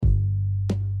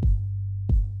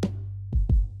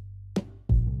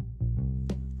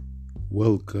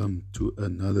Welcome to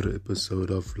another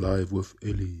episode of Live with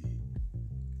Ellie.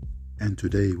 And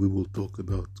today we will talk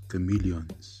about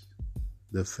chameleons.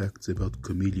 The facts about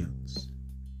chameleons.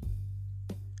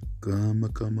 Come a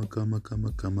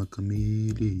chameleon.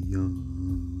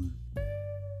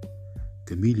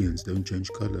 Chameleons don't change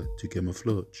color to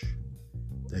camouflage.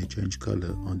 They change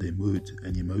color on their mood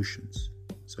and emotions,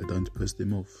 so don't piss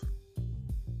them off.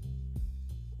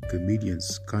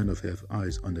 Chameleons kind of have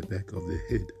eyes on the back of their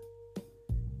head.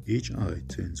 Each eye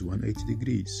turns 180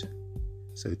 degrees,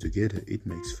 so together it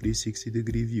makes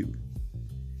 360-degree view.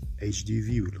 HD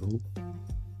view, lol.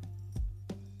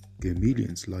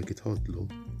 Chameleons like it hot, lol.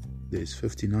 There's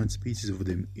 59 species of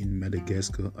them in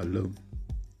Madagascar alone.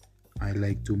 I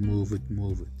like to move it.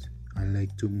 I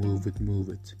like to move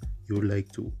it. You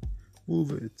like to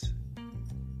move it.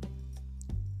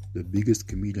 The biggest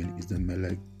chameleon is the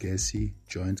Malagasy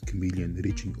giant chameleon,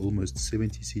 reaching almost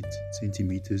 70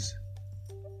 centimeters.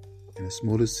 And the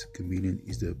smallest chameleon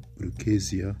is the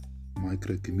Brucasia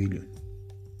micro chameleon,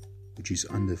 which is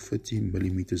under 30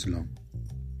 millimeters long.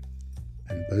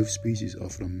 And both species are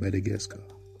from Madagascar.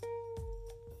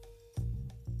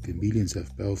 Chameleons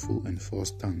have powerful and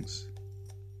fast tongues.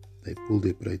 They pull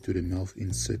their prey to their mouth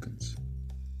in seconds.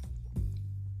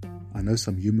 I know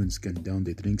some humans can down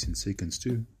their drinks in seconds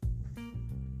too.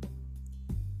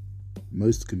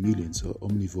 Most chameleons are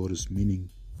omnivorous, meaning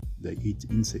they eat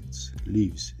insects,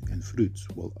 leaves, and fruits,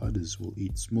 while others will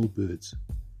eat small birds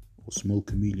or small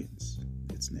chameleons.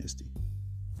 That's nasty.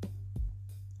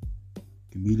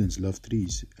 Chameleons love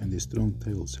trees, and their strong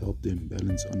tails help them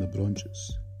balance on the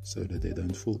branches so that they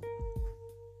don't fall.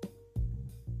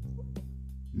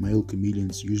 Male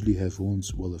chameleons usually have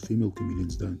horns, while the female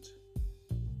chameleons don't.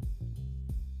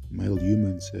 Male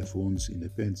humans have horns in the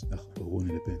pants. A horn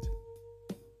in the pants.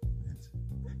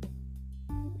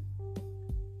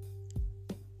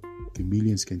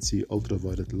 Chameleons can see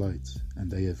ultraviolet light,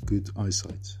 and they have good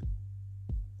eyesight,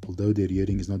 although their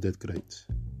hearing is not that great.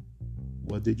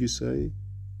 What did you say?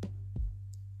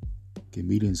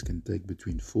 Chameleons can take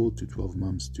between 4 to 12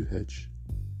 months to hatch,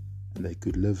 and they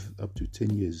could live up to 10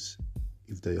 years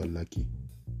if they are lucky.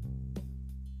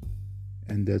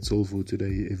 And that's all for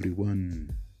today,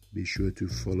 everyone. Be sure to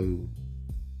follow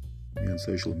me on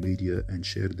social media and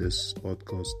share this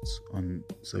podcast on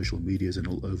social medias and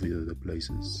all over the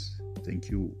places.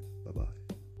 Thank you. Bye-bye.